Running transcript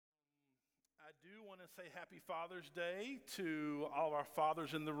do want to say Happy Father's Day to all of our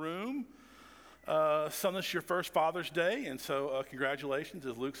fathers in the room. Son, this is your first Father's Day, and so congratulations.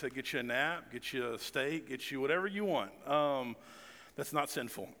 As Luke said, get you a nap, get you a steak, get you whatever you want. That's not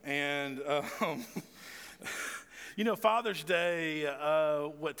sinful. And, Father's Day,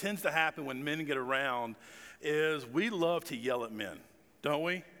 what tends to happen when men get around is we love to yell at men, don't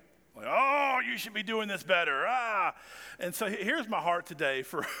we? Like, oh, you should be doing this better. And so here's my heart today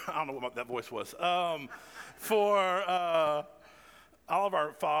for, I don't know what that voice was, for all of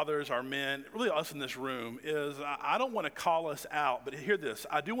our fathers, our men, really us in this room, is I don't want to call us out, but hear this,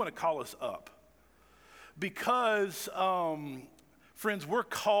 I do want to call us up. Because, friends, we're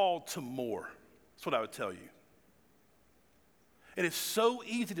called to more. That's what I would tell you. It is so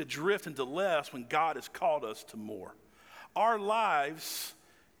easy to drift into less when God has called us to more. Our lives,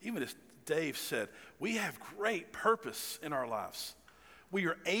 even as Dave said, we have great purpose in our lives. We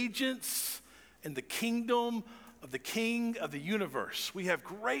are agents in the kingdom of the King of the universe. We have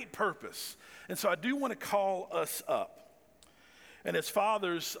great purpose. And so I do want to call us up. And as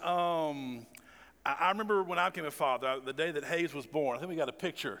fathers, I remember when I became a father, the day that Hayes was born, I think we got a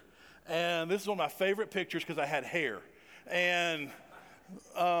picture. And this is one of my favorite pictures because I had hair. And,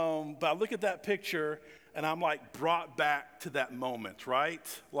 but I look at that picture and I'm like brought back to that moment, right?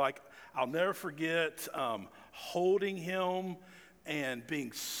 Like I'll never forget holding him and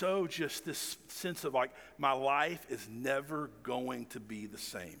being so just this sense of like my life is never going to be the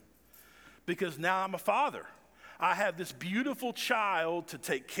same. Because now I'm a father. I have this beautiful child to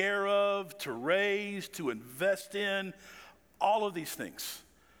take care of, to raise, to invest in, all of these things.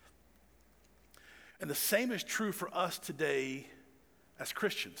 And the same is true for us today as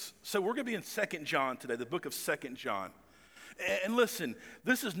Christians. So we're going to be in 2 John today, the book of 2 John. And listen,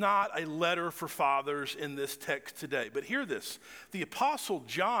 this is not a letter for fathers in this text today. But hear this. The Apostle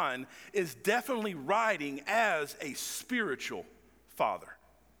John is definitely writing as a spiritual father.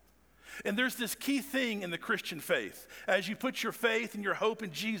 And there's this key thing in the Christian faith. As you put your faith and your hope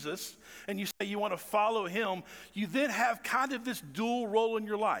in Jesus, and you say you want to follow him, you then have kind of this dual role in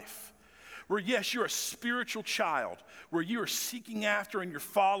your life. Where yes, you're a spiritual child, where you are seeking after and you're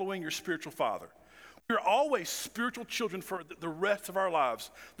following your spiritual father. We're always spiritual children for the rest of our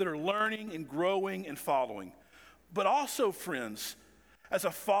lives that are learning and growing and following. But also, friends, as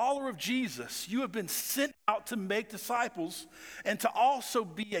a follower of Jesus, you have been sent out to make disciples and to also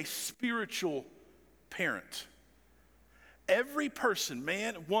be a spiritual parent. Every person,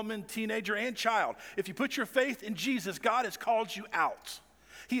 man, woman, teenager, and child, if you put your faith in Jesus, God has called you out.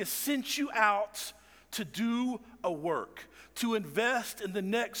 He has sent you out to do a work, to invest in the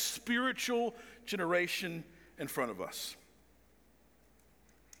next spiritual generation in front of us.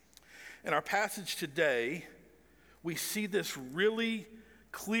 In our passage today, we see this really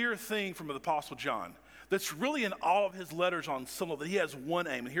clear thing from the Apostle John that's really in all of his letters on some of it. He has one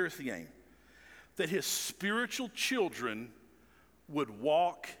aim, and here's the aim, that his spiritual children would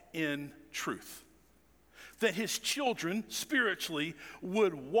walk in truth. That his children spiritually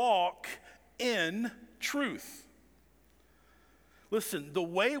would walk in truth. Listen, the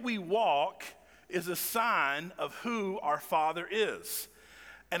way we walk is a sign of who our Father is.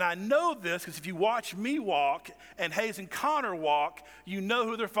 And I know this because if you watch me walk and Hayes and Connor walk, you know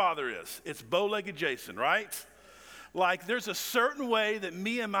who their father is. It's bow-legged Jason, right? Like there's a certain way that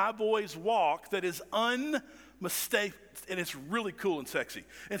me and my boys walk that is unmistakable. And it's really cool and sexy.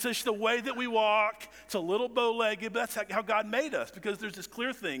 And so it's the way that we walk. It's a little bow-legged, but that's how God made us because there's this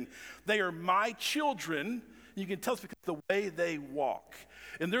clear thing. They are my children. You can tell it's because of the way they walk.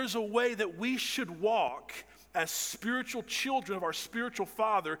 And there's a way that we should walk as spiritual children of our spiritual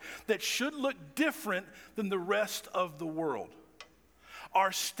Father that should look different than the rest of the world.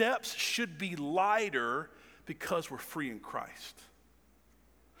 Our steps should be lighter because we're free in Christ.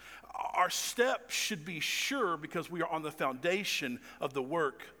 Our steps should be sure because we are on the foundation of the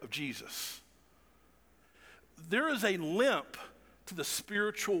work of Jesus. There is a limp to the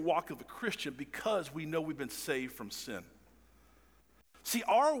spiritual walk of a Christian because we know we've been saved from sin. See,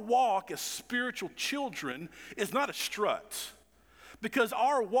 our walk as spiritual children is not a strut because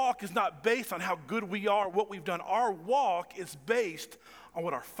our walk is not based on how good we are, what we've done. Our walk is based on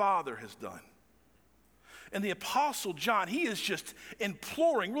what our Father has done. And the Apostle John, he is just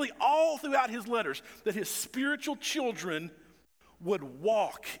imploring, really all throughout his letters, that his spiritual children would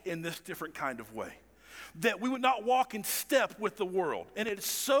walk in this different kind of way. That we would not walk in step with the world. And it's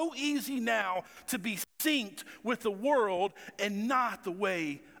so easy now to be synced with the world and not the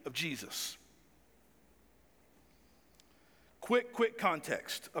way of Jesus. Quick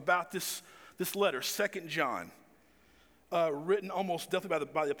context about this letter, 2 John, written almost definitely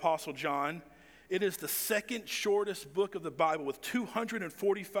by the Apostle John. It is the second shortest book of the Bible with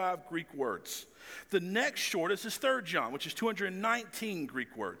 245 Greek words. The next shortest is 3 John, which is 219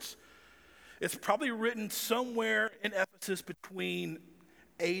 Greek words. It's probably written somewhere in Ephesus between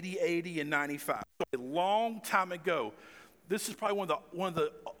 80 and 95. So a long time ago. This is probably one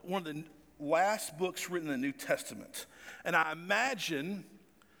of the last books written in the New Testament. And I imagine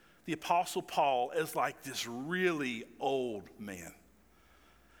the Apostle Paul as like this really old man.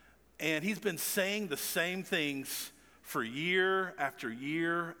 And he's been saying the same things for year after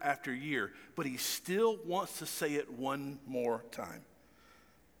year after year, but he still wants to say it one more time.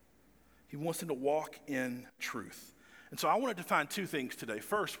 He wants them to walk in truth. And so I want to define two things today.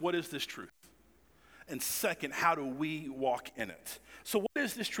 First, what is this truth? And second, how do we walk in it? So what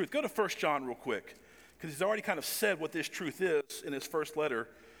is this truth? Go to 1 John real quick, because he's already kind of said what this truth is in his first letter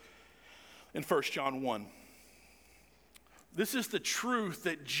in 1 John 1. This is the truth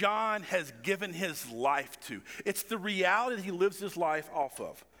that John has given his life to. It's the reality that he lives his life off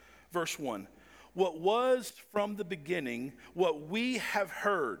of. Verse 1, what was from the beginning, what we have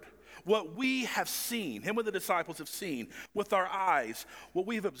heard, what we have seen, him and the disciples have seen with our eyes, what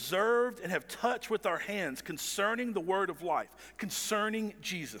we've observed and have touched with our hands concerning the word of life, concerning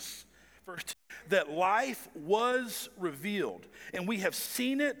Jesus. Verse 2, that life was revealed, and we have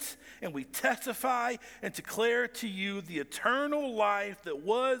seen it, and we testify and declare to you the eternal life that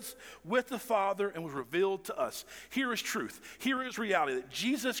was with the Father and was revealed to us. Here is truth. Here is reality, that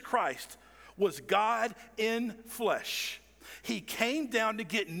Jesus Christ was God in flesh. He came down to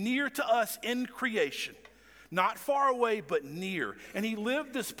get near to us in creation, not far away, but near. And he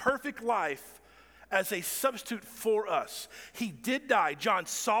lived this perfect life as a substitute for us. He did die. John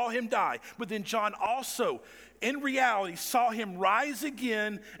saw him die, but then John also, in reality, saw him rise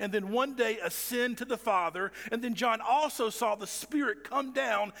again and then one day ascend to the Father. And then John also saw the Spirit come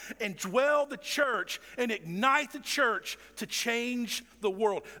down and dwell the church and ignite the church to change the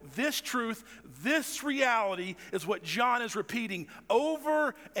world. This truth, this reality is what John is repeating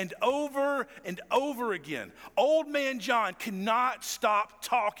over and over and over again. Old man John cannot stop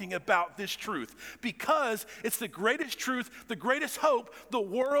talking about this truth because it's the greatest truth, the greatest hope the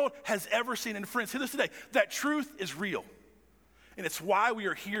world has ever seen. And friends, hear this today, that truth is real. And it's why we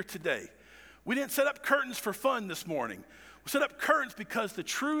are here today. We didn't set up curtains for fun this morning. We set up curtains because the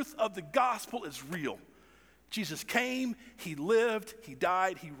truth of the gospel is real. Jesus came, he lived, he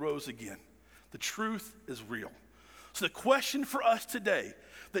died, he rose again. The truth is real. So the question for us today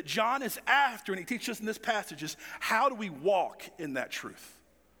that John is after, and he teaches us in this passage, is how do we walk in that truth?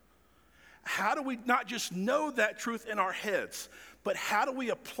 How do we not just know that truth in our heads, but how do we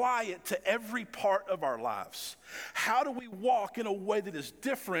apply it to every part of our lives? How do we walk in a way that is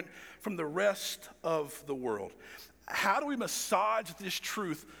different from the rest of the world? How do we massage this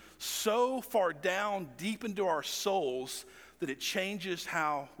truth so far down deep into our souls that it changes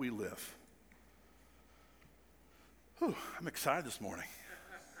how we live? Whew, I'm excited this morning.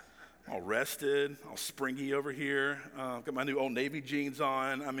 I'm all rested, all springy over here. Got my new Old Navy jeans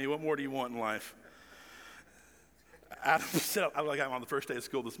on. I mean, what more do you want in life? Adam said, I like I'm on the first day of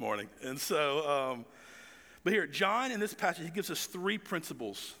school this morning. And so, but here, John in this passage, he gives us three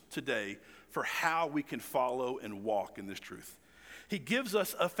principles today for how we can follow and walk in this truth. He gives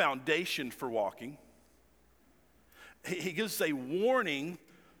us a foundation for walking. He gives us a warning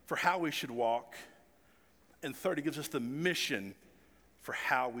for how we should walk. And third, he gives us the mission for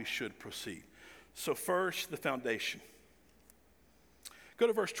how we should proceed. So first, the foundation. Go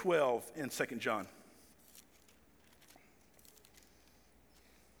to verse 12 in 2 John.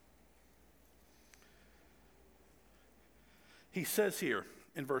 He says here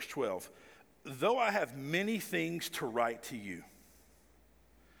in verse 12, though I have many things to write to you,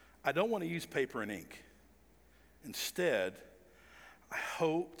 I don't want to use paper and ink. Instead, I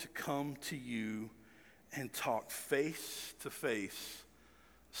hope to come to you and talk face to face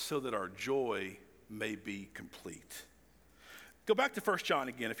so that our joy may be complete. Go back to 1 John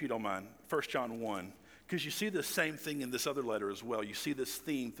again, if you don't mind, 1 John 1, because you see the same thing in this other letter as well. You see this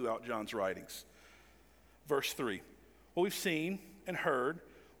theme throughout John's writings. Verse 3, what we've seen and heard,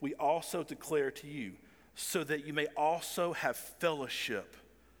 we also declare to you, so that you may also have fellowship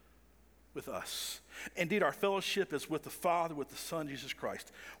with us. Indeed, our fellowship is with the Father, with the Son, Jesus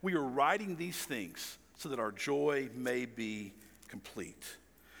Christ. We are writing these things so that our joy may be complete.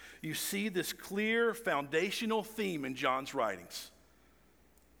 You see this clear foundational theme in John's writings.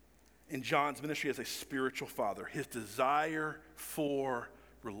 In John's ministry as a spiritual father, his desire for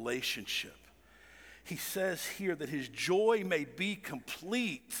relationship. He says here that his joy may be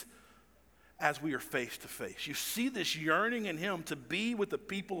complete as we are face to face. You see this yearning in him to be with the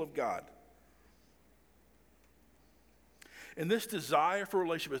people of God. And this desire for a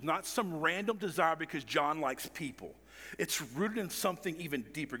relationship is not some random desire because John likes people. It's rooted in something even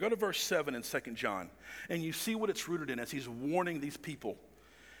deeper. Go to verse 7 in 2 John, and you see what it's rooted in as he's warning these people.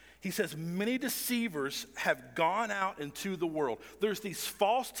 He says, many deceivers have gone out into the world. There's these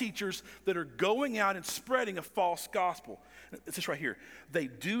false teachers that are going out and spreading a false gospel. It's this right here. They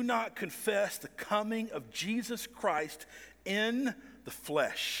do not confess the coming of Jesus Christ in the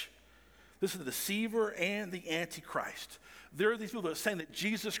flesh. This is the deceiver and the antichrist. There are these people that are saying that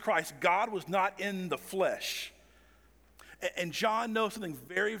Jesus Christ, God was not in the flesh. And John knows something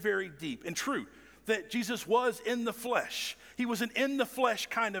very, very deep and true, that Jesus was in the flesh. He was an in the flesh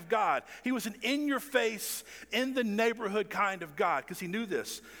kind of God. He was an in your face, in the neighborhood kind of God, because he knew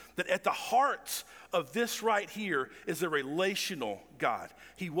this, that at the heart of this right here is a relational God.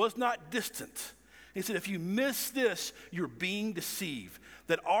 He was not distant. He said, if you miss this, you're being deceived.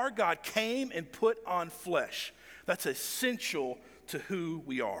 That our God came and put on flesh. That's essential to who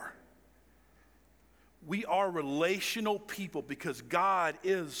we are. We are relational people because God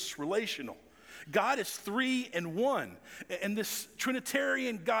is relational. God is 3 in 1. And this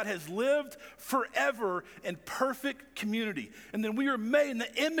Trinitarian God has lived forever in perfect community. And then we are made in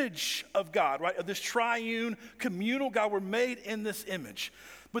the image of God, right? Of this triune, communal God. We're made in this image.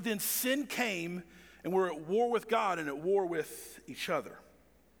 But then sin came and we're at war with God and at war with each other.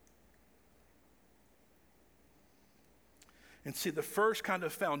 And see, the first kind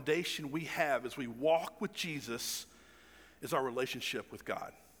of foundation we have as we walk with Jesus is our relationship with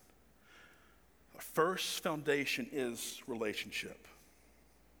God. Our first foundation is relationship.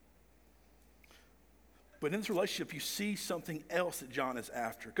 But in this relationship, you see something else that John is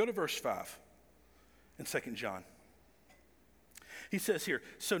after. Go to verse 5 in 2 John. He says here,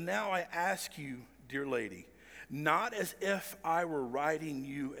 so now I ask you, dear lady, not as if I were writing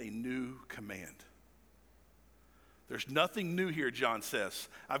you a new command. There's nothing new here, John says.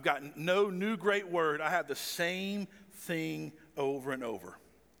 I've got no new great word. I have the same thing over and over.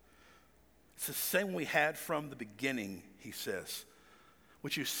 It's the same we had from the beginning, he says.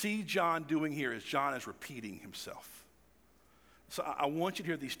 What you see John doing here is John is repeating himself. So I want you to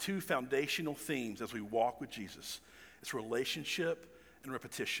hear these two foundational themes as we walk with Jesus. It's relationship and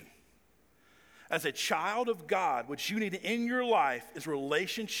repetition. As a child of God, what you need in your life is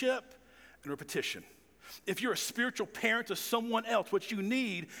relationship and repetition. If you're a spiritual parent to someone else, what you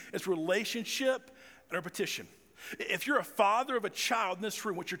need is relationship and repetition. If you're a father of a child in this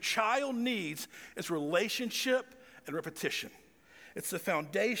room, what your child needs is relationship and repetition. It's the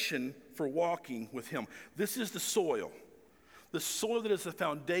foundation for walking with him. This is the soil that is the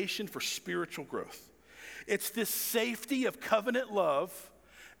foundation for spiritual growth. It's this safety of covenant love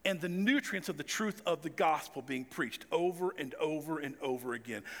and the nutrients of the truth of the gospel being preached over and over and over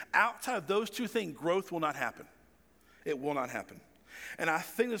again. Outside of those two things, growth will not happen. It will not happen. And I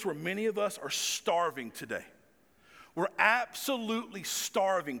think that's where many of us are starving today. We're absolutely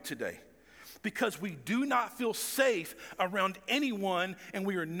starving today because we do not feel safe around anyone and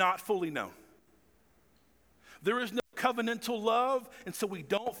we are not fully known. There is no covenantal love, and so we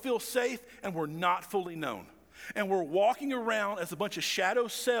don't feel safe and we're not fully known. And we're walking around as a bunch of shadow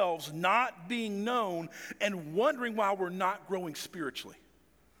selves, not being known and wondering why we're not growing spiritually.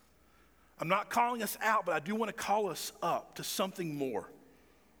 I'm not calling us out, but I do want to call us up to something more.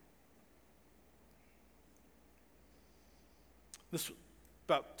 This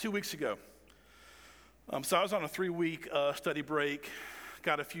about 2 weeks ago. So I was on a 3-week study break,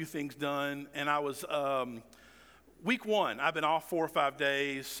 got a few things done, and I was week 1. I've been off 4 or 5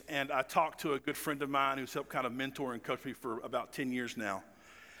 days, and I talked to a good friend of mine who's helped kind of mentor and coach me for about 10 years now.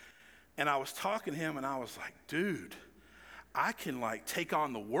 And I was talking to him, and I was like, dude, I can like take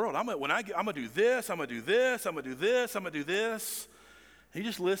on the world. I'm gonna do this, I'm gonna do this, I'm gonna do this, I'm gonna do this. He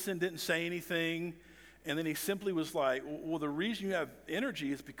just listened, didn't say anything. And then he simply was like, well, the reason you have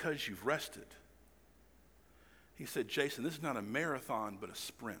energy is because you've rested. He said, Jason, this is not a marathon, but a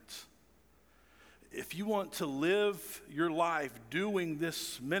sprint. If you want to live your life doing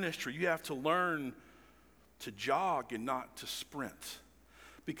this ministry, you have to learn to jog and not to sprint.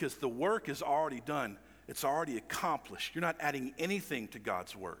 Because the work is already done. It's already accomplished. You're not adding anything to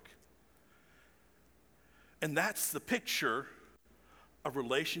God's work. And that's the picture of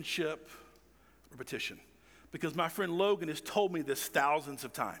relationship repetition. Because my friend Logan has told me this thousands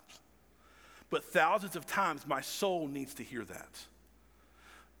of times. But thousands of times my soul needs to hear that.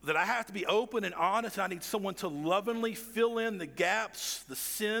 That I have to be open and honest, and I need someone to lovingly fill in the gaps, the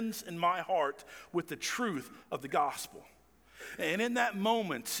sins in my heart with the truth of the gospel. And in that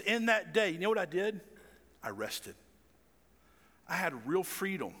moment, in that day, you know what I did? I rested. I had real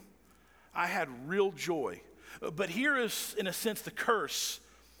freedom. I had real joy. But here is, in a sense, the curse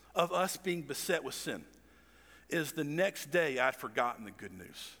of us being beset with sin, is the next day I'd forgotten the good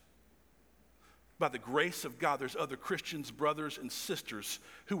news. By the grace of God, there's other Christians, brothers and sisters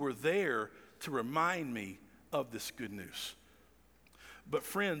who were there to remind me of this good news. But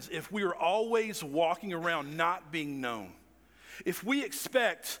friends, if we are always walking around not being known, if we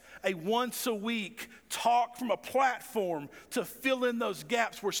expect a once a week talk from a platform to fill in those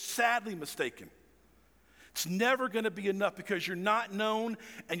gaps, we're sadly mistaken. It's never going to be enough because you're not known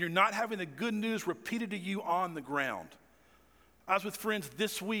and you're not having the good news repeated to you on the ground. I was with friends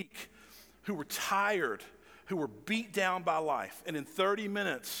this week who were tired, who were beat down by life, and in 30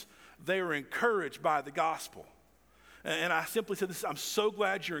 minutes, they were encouraged by the gospel. And I simply said this, I'm so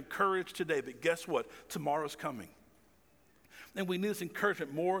glad you're encouraged today, but guess what? Tomorrow's coming. And we need this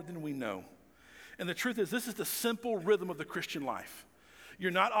encouragement more than we know. And the truth is, this is the simple rhythm of the Christian life. You're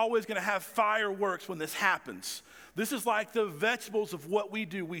not always going to have fireworks when this happens. This is like the vegetables of what we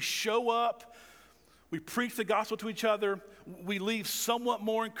do. We show up, we preach the gospel to each other, we leave somewhat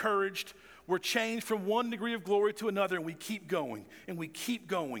more encouraged, we're changed from one degree of glory to another, and we keep going, and we keep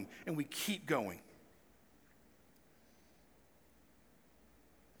going, and we keep going.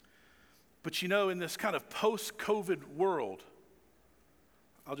 But you know, in this kind of post-COVID world,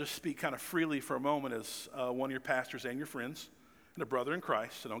 I'll just speak kind of freely for a moment as one of your pastors and your friends, and a brother in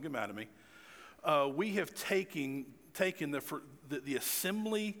Christ, so don't get mad at me. We have taken the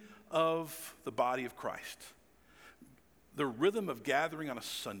assembly of the body of Christ, the rhythm of gathering on a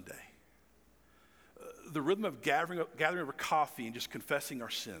Sunday, the rhythm of gathering over coffee and just confessing our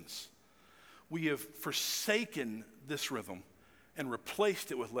sins. We have forsaken this rhythm and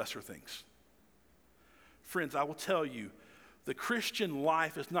replaced it with lesser things. Friends, I will tell you, the Christian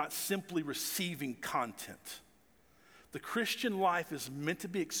life is not simply receiving content. The Christian life is meant to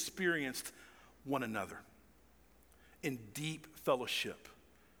be experienced one another in deep fellowship,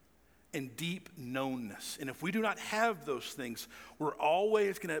 in deep knownness. And if we do not have those things, we're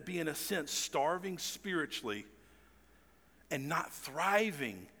always going to be, in a sense, starving spiritually and not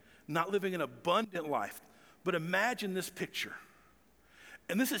thriving, not living an abundant life. But imagine this picture.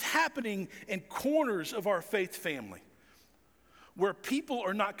 And this is happening in corners of our faith family, where people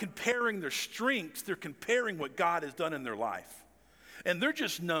are not comparing their strengths, they're comparing what God has done in their life. And they're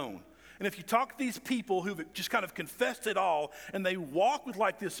just known. And if you talk to these people who've just kind of confessed it all, and they walk with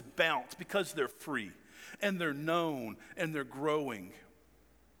like this bounce because they're free, and they're known, and they're growing.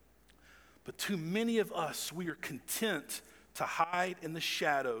 But too many of us, we are content to hide in the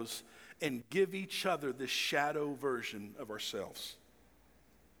shadows and give each other this shadow version of ourselves.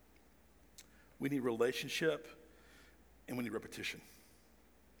 We need relationship, and we need repetition.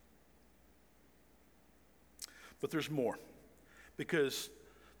 But there's more, because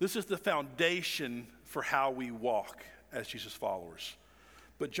this is the foundation for how we walk as Jesus followers.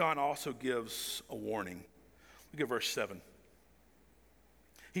 But John also gives a warning. Look at verse 7.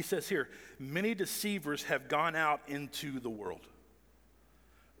 He says here, many deceivers have gone out into the world.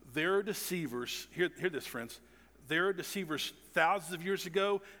 There are deceivers, hear this, friends. There are deceivers thousands of years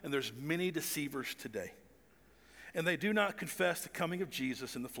ago, and there's many deceivers today. And they do not confess the coming of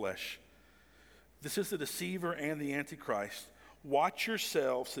Jesus in the flesh. This is the deceiver and the Antichrist. Watch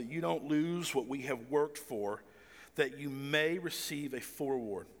yourselves so that you don't lose what we have worked for, that you may receive a full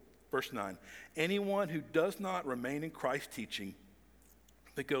reward. Verse 9, anyone who does not remain in Christ's teaching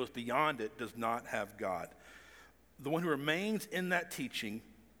that goes beyond it does not have God. The one who remains in that teaching,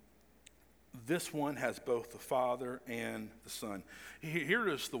 this one has both the Father and the Son. Here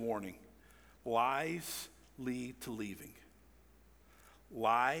is the warning. Lies lead to leaving.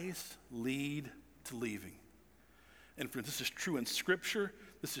 Lies lead to leaving. And friends, this is true in Scripture.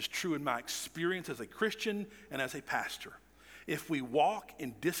 This is true in my experience as a Christian and as a pastor. If we walk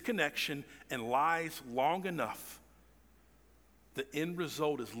in disconnection and lies long enough, the end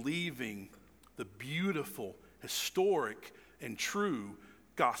result is leaving the beautiful, historic, and true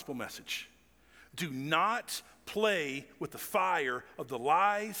gospel message. Do not play with the fire of the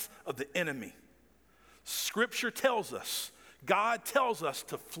lies of the enemy. Scripture tells us, God tells us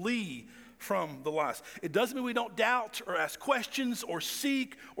to flee from the lies. It doesn't mean we don't doubt or ask questions or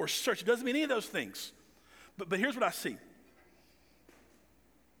seek or search. It doesn't mean any of those things. But here's what I see.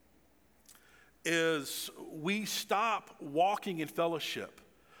 Is we stop walking in fellowship.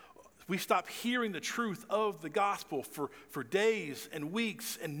 We stop hearing the truth of the gospel for days and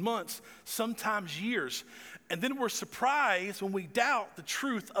weeks and months, sometimes years. And then we're surprised when we doubt the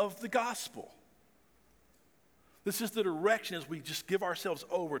truth of the gospel. This is the direction as we just give ourselves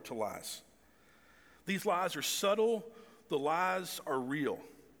over to lies. These lies are subtle, the lies are real.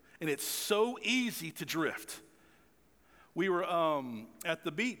 And it's so easy to drift. We were at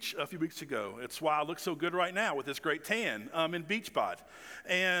the beach a few weeks ago. It's why I look so good right now with this great tan in Beachbody.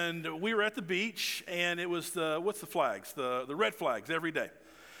 And we were at the beach, and it was what's the flags? The red flags every day.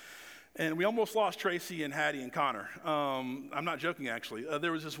 And we almost lost Tracy and Hattie and Connor. I'm not joking, actually.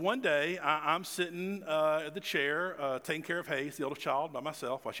 There was this one day, I'm sitting at the chair, taking care of Hayes, the oldest child, by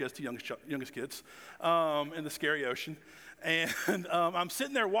myself, while she has two youngest kids, in the scary ocean. And I'm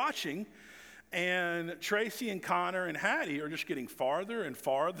sitting there watching, and Tracy and Connor and Hattie are just getting farther and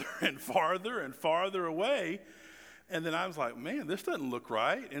farther and farther and farther away. And then I was like, man, this doesn't look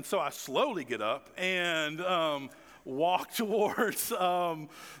right. And so I slowly get up and walk towards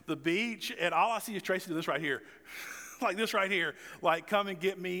the beach. And all I see is Tracy do this right here, like this right here, like come and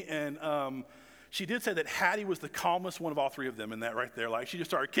get me. And she did say that Hattie was the calmest one of all three of them in that right there. Like she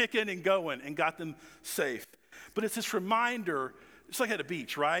just started kicking and going and got them safe. But it's this reminder, it's like at a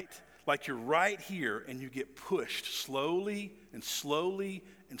beach, right? Like you're right here and you get pushed slowly and slowly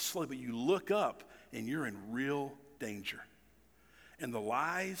and slowly, but you look up and you're in real danger. And the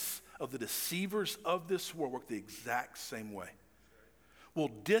lies of the deceivers of this world work the exact same way.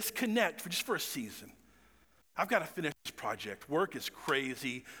 We'll disconnect just for a season. I've got to finish this project. Work is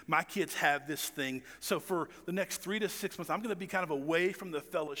crazy. My kids have this thing. So for the next 3 to 6 months, I'm going to be kind of away from the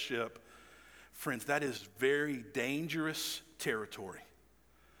fellowship. Friends, that is very dangerous territory,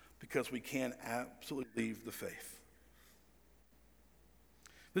 because we can absolutely leave the faith.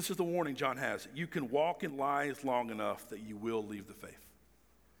 This is the warning John has. You can walk in lies long enough that you will leave the faith.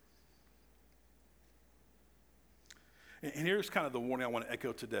 And here's kind of the warning I want to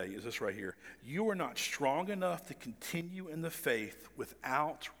echo today, is this right here. You are not strong enough to continue in the faith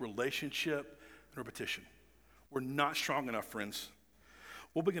without relationship and repetition. We're not strong enough, friends.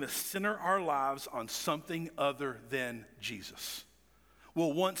 We'll begin to center our lives on something other than Jesus.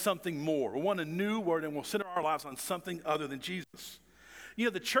 We'll want something more. We'll want a new word, and we'll center our lives on something other than Jesus. You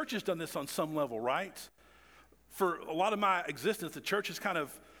know, the church has done this on some level, right? For a lot of my existence, the church has kind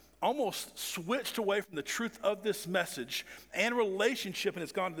of almost switched away from the truth of this message and relationship, and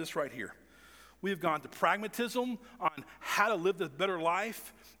it's gone to this right here. We've gone to pragmatism on how to live the better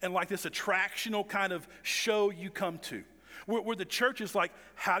life, and like this attractional kind of show you come to. Where the church is like,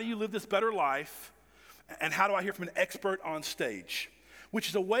 how do you live this better life? And how do I hear from an expert on stage? Which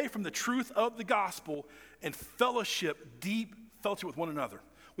is away from the truth of the gospel and fellowship, deep fellowship with one another.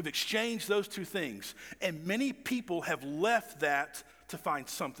 We've exchanged those two things. And many people have left that to find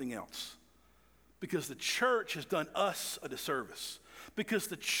something else. Because the church has done us a disservice. Because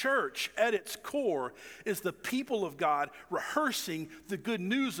the church, at its core, is the people of God rehearsing the good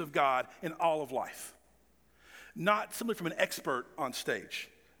news of God in all of life. Not simply from an expert on stage.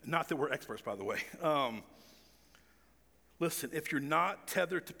 Not that we're experts, by the way. Listen, if you're not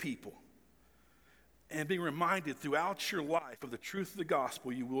tethered to people and being reminded throughout your life of the truth of the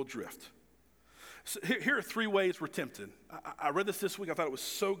gospel, you will drift. So here are 3 ways we're tempted. I read this week. I thought it was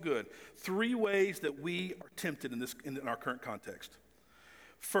so good. 3 ways that we are tempted in our current context.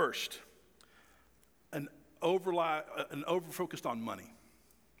 First, an over-focused on money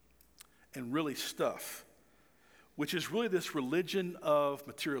and really stuff, which is really this religion of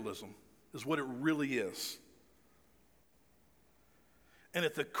materialism, is what it really is. And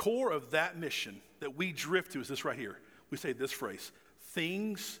at the core of that mission that we drift to is this right here. We say this phrase: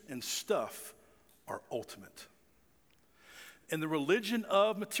 things and stuff are ultimate. In the religion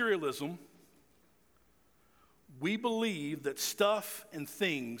of materialism, we believe that stuff and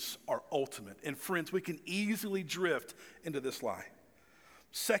things are ultimate. And friends, we can easily drift into this lie.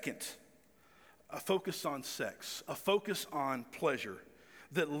 Second, a focus on sex, a focus on pleasure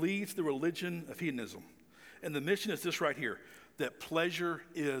that leads the religion of hedonism. And the mission is this right here, that pleasure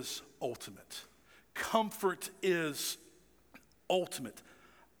is ultimate. Comfort is ultimate.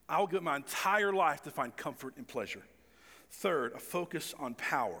 I'll give my entire life to find comfort and pleasure. Third, a focus on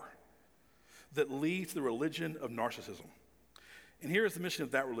power that leads to the religion of narcissism. And here is the mission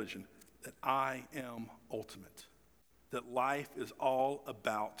of that religion, that I am ultimate, that life is all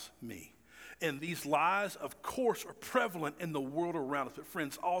about me. And these lies, of course, are prevalent in the world around us. But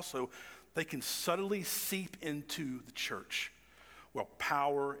friends, also, they can subtly seep into the church. Well,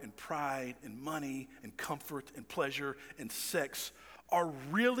 power and pride and money and comfort and pleasure and sex are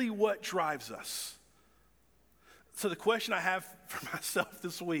really what drives us. So the question I have for myself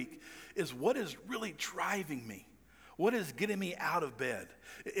this week is, what is really driving me? What is getting me out of bed?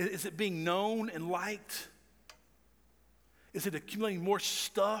 Is it being known and liked? Is it accumulating more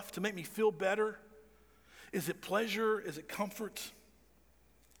stuff to make me feel better? Is it pleasure? Is it comfort?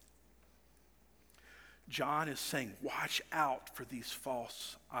 John is saying, watch out for these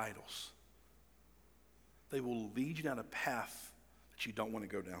false idols. They will lead you down a path that you don't want to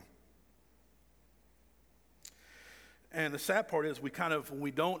go down. And the sad part is when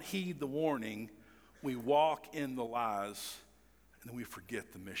we don't heed the warning, we walk in the lies, and then we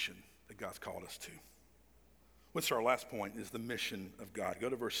forget the mission that God's called us to. What's our last point is the mission of God. Go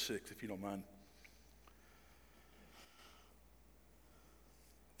to verse 6 if you don't mind.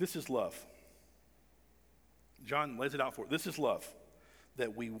 This is love. John lays it out for us. This is love,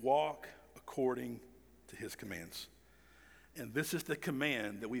 that we walk according to his commands. And this is the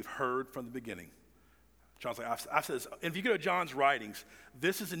command that we've heard from the beginning. John's like, I've said this. And if you go to John's writings,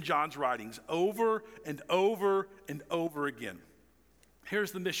 this is in John's writings over and over and over again.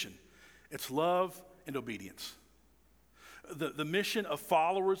 Here's the mission. It's love and obedience. The mission of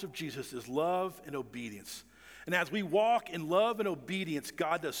followers of Jesus is love and obedience. And as we walk in love and obedience,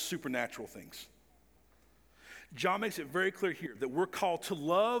 God does supernatural things. John makes it very clear here that we're called to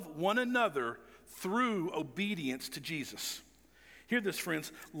love one another through obedience to Jesus. Hear this,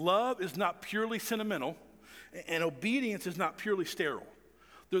 friends. Love is not purely sentimental, and obedience is not purely sterile.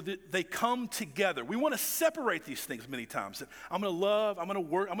 They come together. We want to separate these things many times. I'm going to love, I'm going to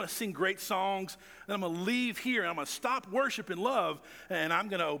work, I'm going to sing great songs, then I'm going to leave here and I'm going to stop worship and love, and I'm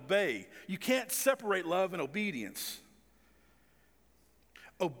going to obey. You can't separate love and obedience.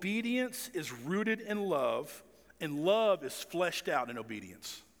 Obedience is rooted in love, and love is fleshed out in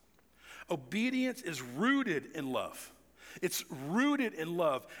obedience. Obedience is rooted in love. It's rooted in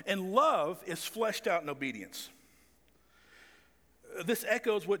love, and love is fleshed out in obedience. This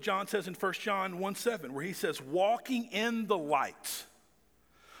echoes what John says in 1 John 1:7, where he says, walking in the light,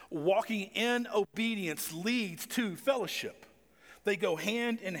 walking in obedience leads to fellowship. They go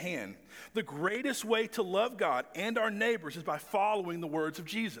hand in hand. The greatest way to love God and our neighbors is by following the words of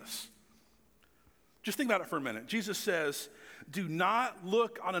Jesus. Just think about it for a minute. Jesus says, do not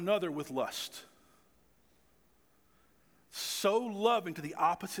look on another with lust. So loving to the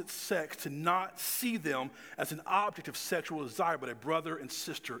opposite sex to not see them as an object of sexual desire, but a brother and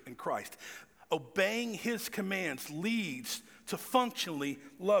sister in Christ. Obeying his commands leads to functionally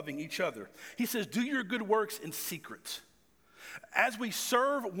loving each other. He says, do your good works in secret. As we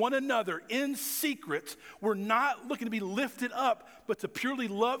serve one another in secret, we're not looking to be lifted up, but to purely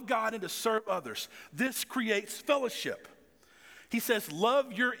love God and to serve others. This creates fellowship. He says,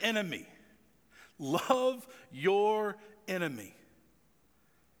 love your enemy. Love your enemy.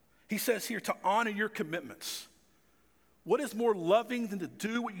 He says here to honor your commitments. What is more loving than to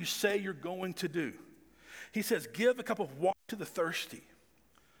do what you say you're going to do? He says, give a cup of water to the thirsty.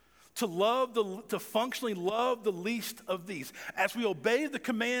 To functionally love the least of these. As we obey the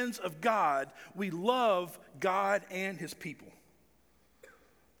commands of God, we love God and his people.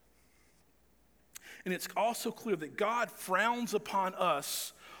 And it's also clear that God frowns upon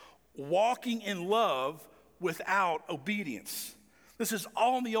us walking in love without obedience. This is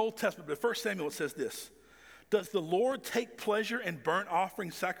all in the Old Testament, but 1 Samuel it says this. Does the Lord take pleasure in burnt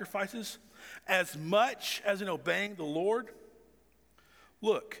offering sacrifices as much as in obeying the Lord?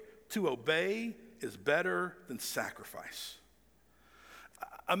 Look, to obey is better than sacrifice.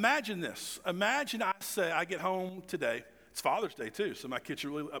 Imagine this. Imagine I get home today. It's Father's Day too, so my kids should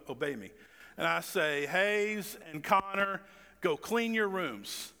really obey me. And I say, Hayes and Connor, go clean your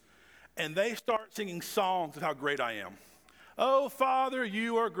rooms. And they start singing songs of how great I am. Oh, Father,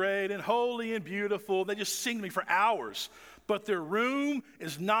 you are great and holy and beautiful. They just sing to me for hours. But their room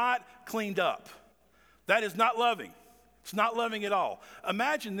is not cleaned up. That is not loving. It's not loving at all.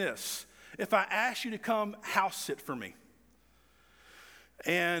 Imagine this. If I asked you to come house sit for me,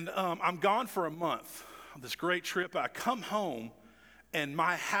 and I'm gone for a month on this great trip, I come home, and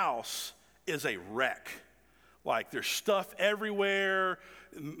my house is a wreck. Like there's stuff everywhere.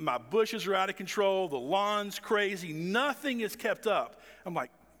 My bushes are out of control. The lawn's crazy. Nothing is kept up. I'm like,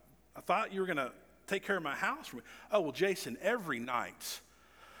 I thought you were going to take care of my house for me. Oh, well, Jason, every night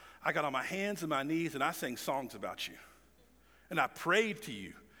I got on my hands and my knees and I sang songs about you. And I prayed to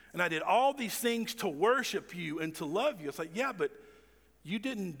you. And I did all these things to worship you and to love you. It's like, yeah, but you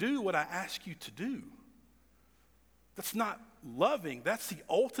didn't do what I asked you to do. That's not loving. That's the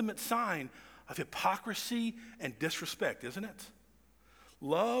ultimate sign of hypocrisy and disrespect, isn't it?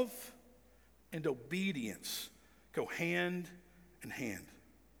 Love and obedience go hand in hand.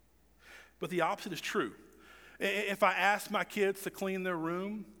 But the opposite is true. If I ask my kids to clean their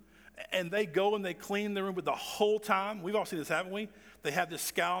room, and they go and they clean their room, but the whole time, we've all seen this, haven't we? They have this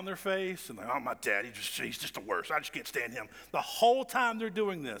scowl on their face, and like, oh, my dad, he's just the worst. I just can't stand him. The whole time they're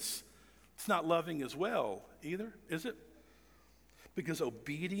doing this, it's not loving as well either, is it? Because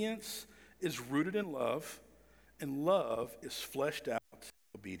obedience is rooted in love, and love is fleshed out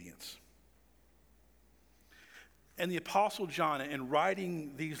in obedience. And the Apostle John, in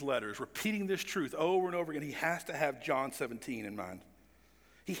writing these letters, repeating this truth over and over again, he has to have John 17 in mind.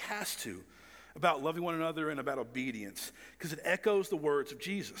 He has to, about loving one another and about obedience, because it echoes the words of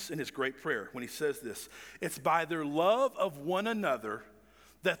Jesus in his great prayer when he says this: it's by their love of one another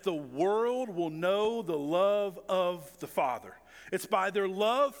that the world will know the love of the Father. It's by their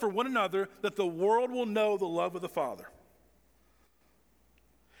love for one another that the world will know the love of the Father.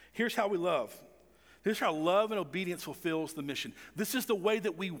 Here's how we love. Here's how love and obedience fulfills the mission. This is the way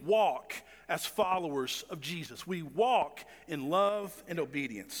that we walk as followers of Jesus. We walk in love and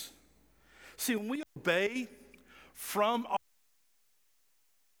obedience. See, when we obey from our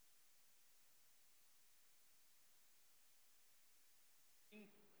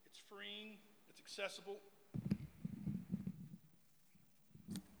it's freeing, it's accessible.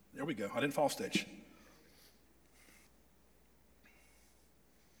 There we go. I didn't fall stage.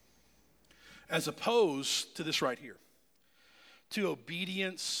 As opposed to this right here, to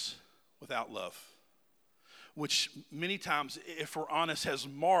obedience without love, which many times, if we're honest, has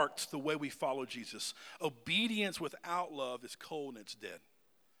marked the way we follow Jesus. Obedience without love is cold and it's dead.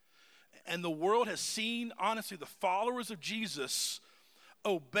 And the world has seen, honestly, the followers of Jesus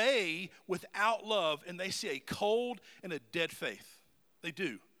obey without love, and they see a cold and a dead faith. They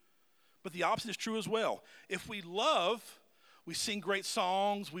do. But the opposite is true as well. If we love, we sing great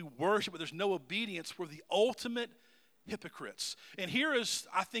songs, we worship, but there's no obedience, we're the ultimate hypocrites. And here is,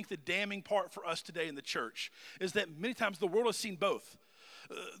 I think, the damning part for us today in the church, is that many times the world has seen both.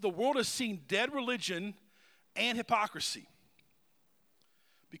 The world has seen dead religion and hypocrisy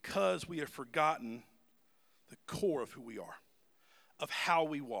because we have forgotten the core of who we are, of how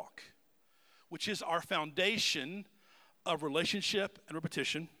we walk, which is our foundation of relationship and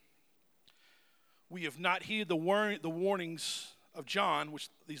repetition. We have not heeded the warnings of John, which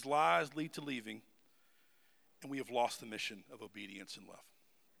these lies lead to leaving, and we have lost the mission of obedience and love.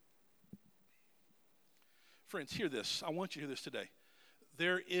 Friends, hear this. I want you to hear this today.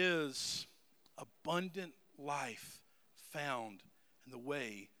 There is abundant life found in the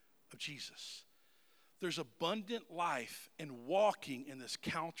way of Jesus. There's abundant life in walking in this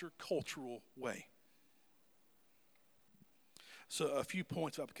countercultural way. So a few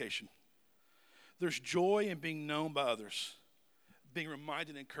points of application. There's joy in being known by others, being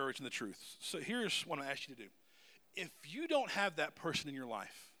reminded and encouraged in the truth. So here's what I ask you to do. If you don't have that person in your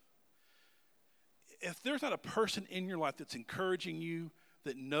life, if there's not a person in your life that's encouraging you,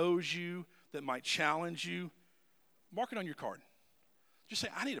 that knows you, that might challenge you, mark it on your card. Just say,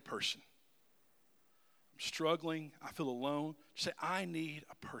 I need a person. I'm struggling. I feel alone. Just say, I need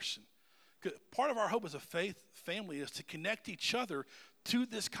a person. Part of our hope as a faith family is to connect each other to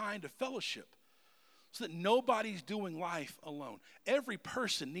this kind of fellowship, so that nobody's doing life alone. Every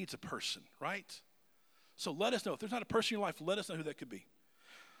person needs a person, right? So let us know. If there's not a person in your life, let us know who that could be.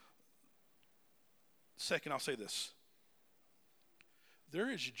 Second, I'll say this. There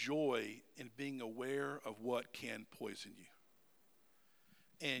is joy in being aware of what can poison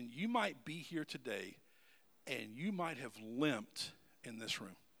you. And you might be here today, and you might have limped in this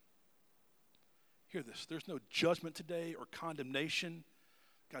room. Hear this. There's no judgment today or condemnation.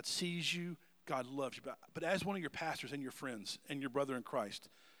 God sees you. God loves you. But as one of your pastors and your friends and your brother in Christ,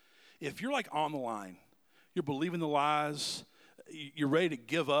 if you're like on the line, you're believing the lies, you're ready to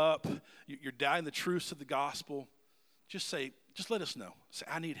give up, you're doubting the truths of the gospel, just let us know. Say,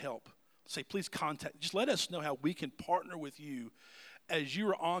 I need help. Say, please contact. Just let us know how we can partner with you as you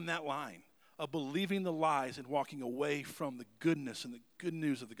are on that line of believing the lies and walking away from the goodness and the good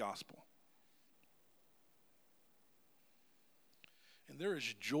news of the gospel. And there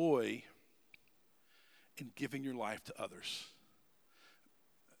is joy in giving your life to others.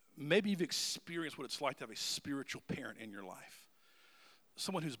 Maybe you've experienced what it's like to have a spiritual parent in your life.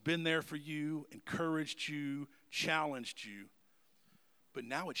 Someone who's been there for you, encouraged you, challenged you, but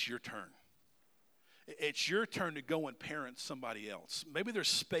now it's your turn. It's your turn to go and parent somebody else. Maybe there's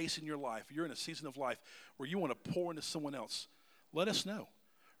space in your life. You're in a season of life where you want to pour into someone else. Let us know.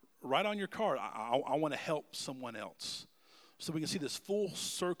 Write on your card, I want to help someone else. So we can see this full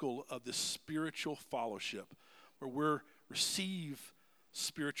circle of this spiritual fellowship where we receive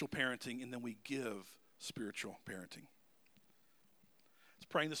spiritual parenting and then we give spiritual parenting. It's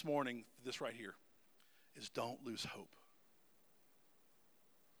praying this morning, this right here, is don't lose hope.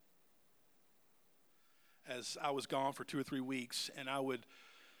 As I was gone for 2 or 3 weeks, and I would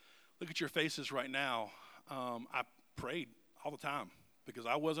look at your faces right now, I prayed all the time because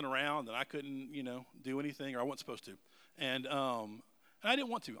I wasn't around and I couldn't, do anything, or I wasn't supposed to. And And I didn't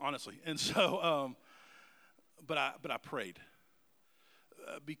want to, honestly. And so, but I prayed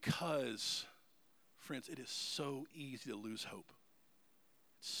because, friends, it is so easy to lose hope.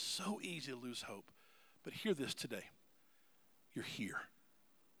 It's so easy to lose hope. But hear this today. You're here.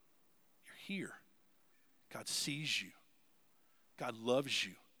 You're here. God sees you. God loves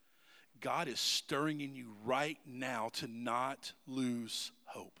you. God is stirring in you right now to not lose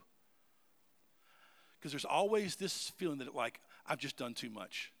hope. Because there's always this feeling that I've just done too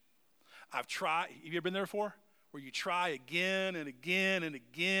much. I've tried. Have you ever been there before? Where you try again and again and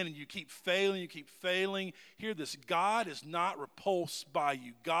again and you keep failing. Hear this. God is not repulsed by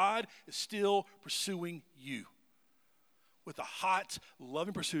you. God is still pursuing you with a hot,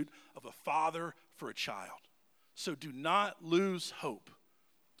 loving pursuit of a father for a child. So do not lose hope.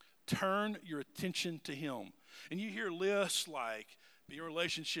 Turn your attention to him. And you hear lists like be in a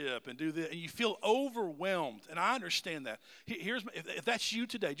relationship and do this, and you feel overwhelmed. And I understand that. If that's you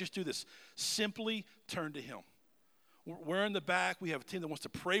today, just do this. Simply turn to him. We're in the back. We have a team that wants to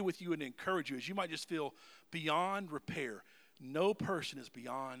pray with you and encourage you as you might just feel beyond repair. No person is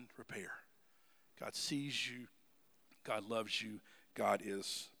beyond repair. God sees you. God loves you. God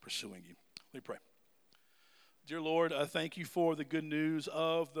is pursuing you. Let me pray. Dear Lord, I thank you for the good news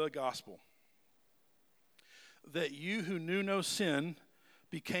of the gospel. That you who knew no sin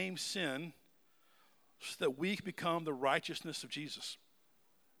became sin so that we can become the righteousness of Jesus.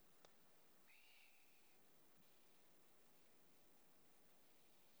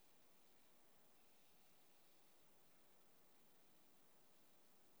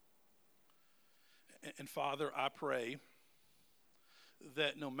 And Father, I pray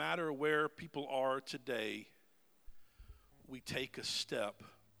that no matter where people are today, we take a step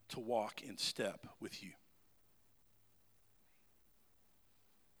to walk in step with you.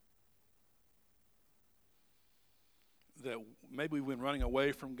 That maybe we've been running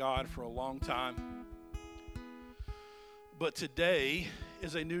away from God for a long time, but today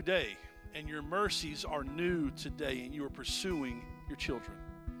is a new day, and your mercies are new today, and you are pursuing your children.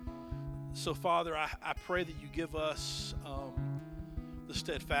 So, Father, I pray that you give us the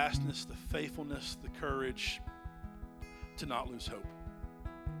steadfastness, the faithfulness, the courage to not lose hope,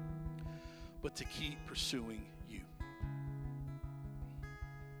 but to keep pursuing you.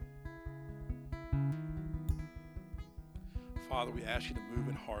 Father, we ask you to move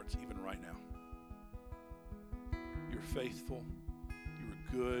in hearts even right now. You're faithful, you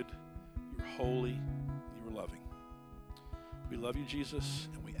are good, you're holy, and you are loving. We love you, Jesus,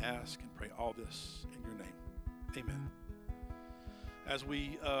 and we ask and pray all this in your name. Amen. As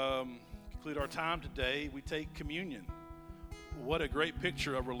we conclude our time today, we take communion. What a great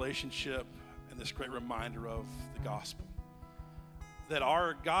picture of relationship and this great reminder of the gospel. That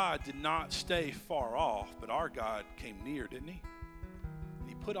our God did not stay far off, but our God came near, didn't he?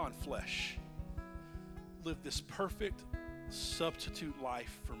 He put on flesh, lived this perfect substitute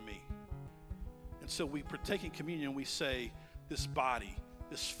life for me. And so we partake in communion, we say, this body,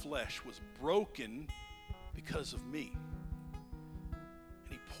 this flesh was broken because of me.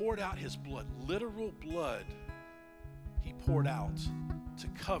 And he poured out his blood, literal blood, he poured out to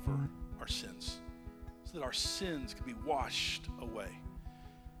cover our sins so that our sins could be washed away.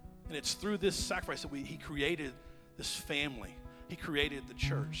 And it's through this sacrifice that he created this family. He created the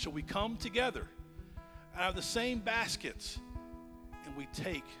church. So we come together out of the same baskets and we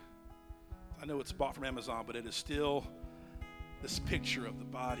take, I know it's bought from Amazon, but it is still this picture of the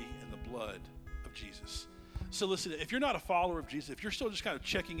body and the blood of Jesus. So listen, if you're not a follower of Jesus, if you're still just kind of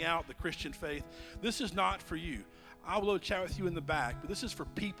checking out the Christian faith, this is not for you. I will chat with you in the back, but this is for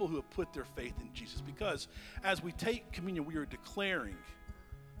people who have put their faith in Jesus. Because as we take communion, we are declaring,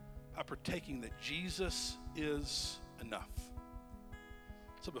 partaking that Jesus is enough.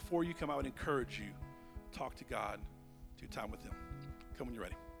 So before you come, I would encourage you, talk to God, do time with him. Come when you're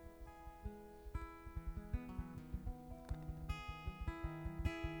ready.